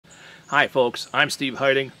Hi folks, I'm Steve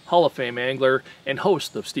Heiting, Hall of Fame angler and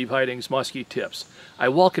host of Steve Heiting's Musky Tips. I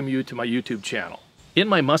welcome you to my YouTube channel. In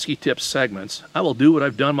my Musky Tips segments, I will do what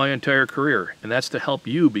I've done my entire career, and that's to help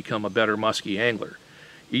you become a better musky angler.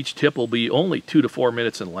 Each tip will be only 2 to 4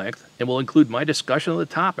 minutes in length and will include my discussion of the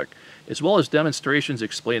topic, as well as demonstrations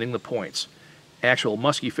explaining the points. Actual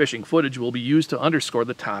musky fishing footage will be used to underscore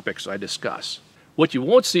the topics I discuss. What you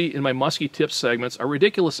won't see in my Musky Tips segments are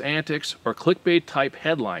ridiculous antics or clickbait type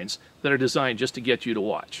headlines that are designed just to get you to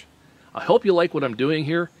watch. I hope you like what I'm doing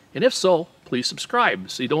here, and if so, please subscribe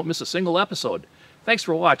so you don't miss a single episode. Thanks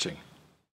for watching.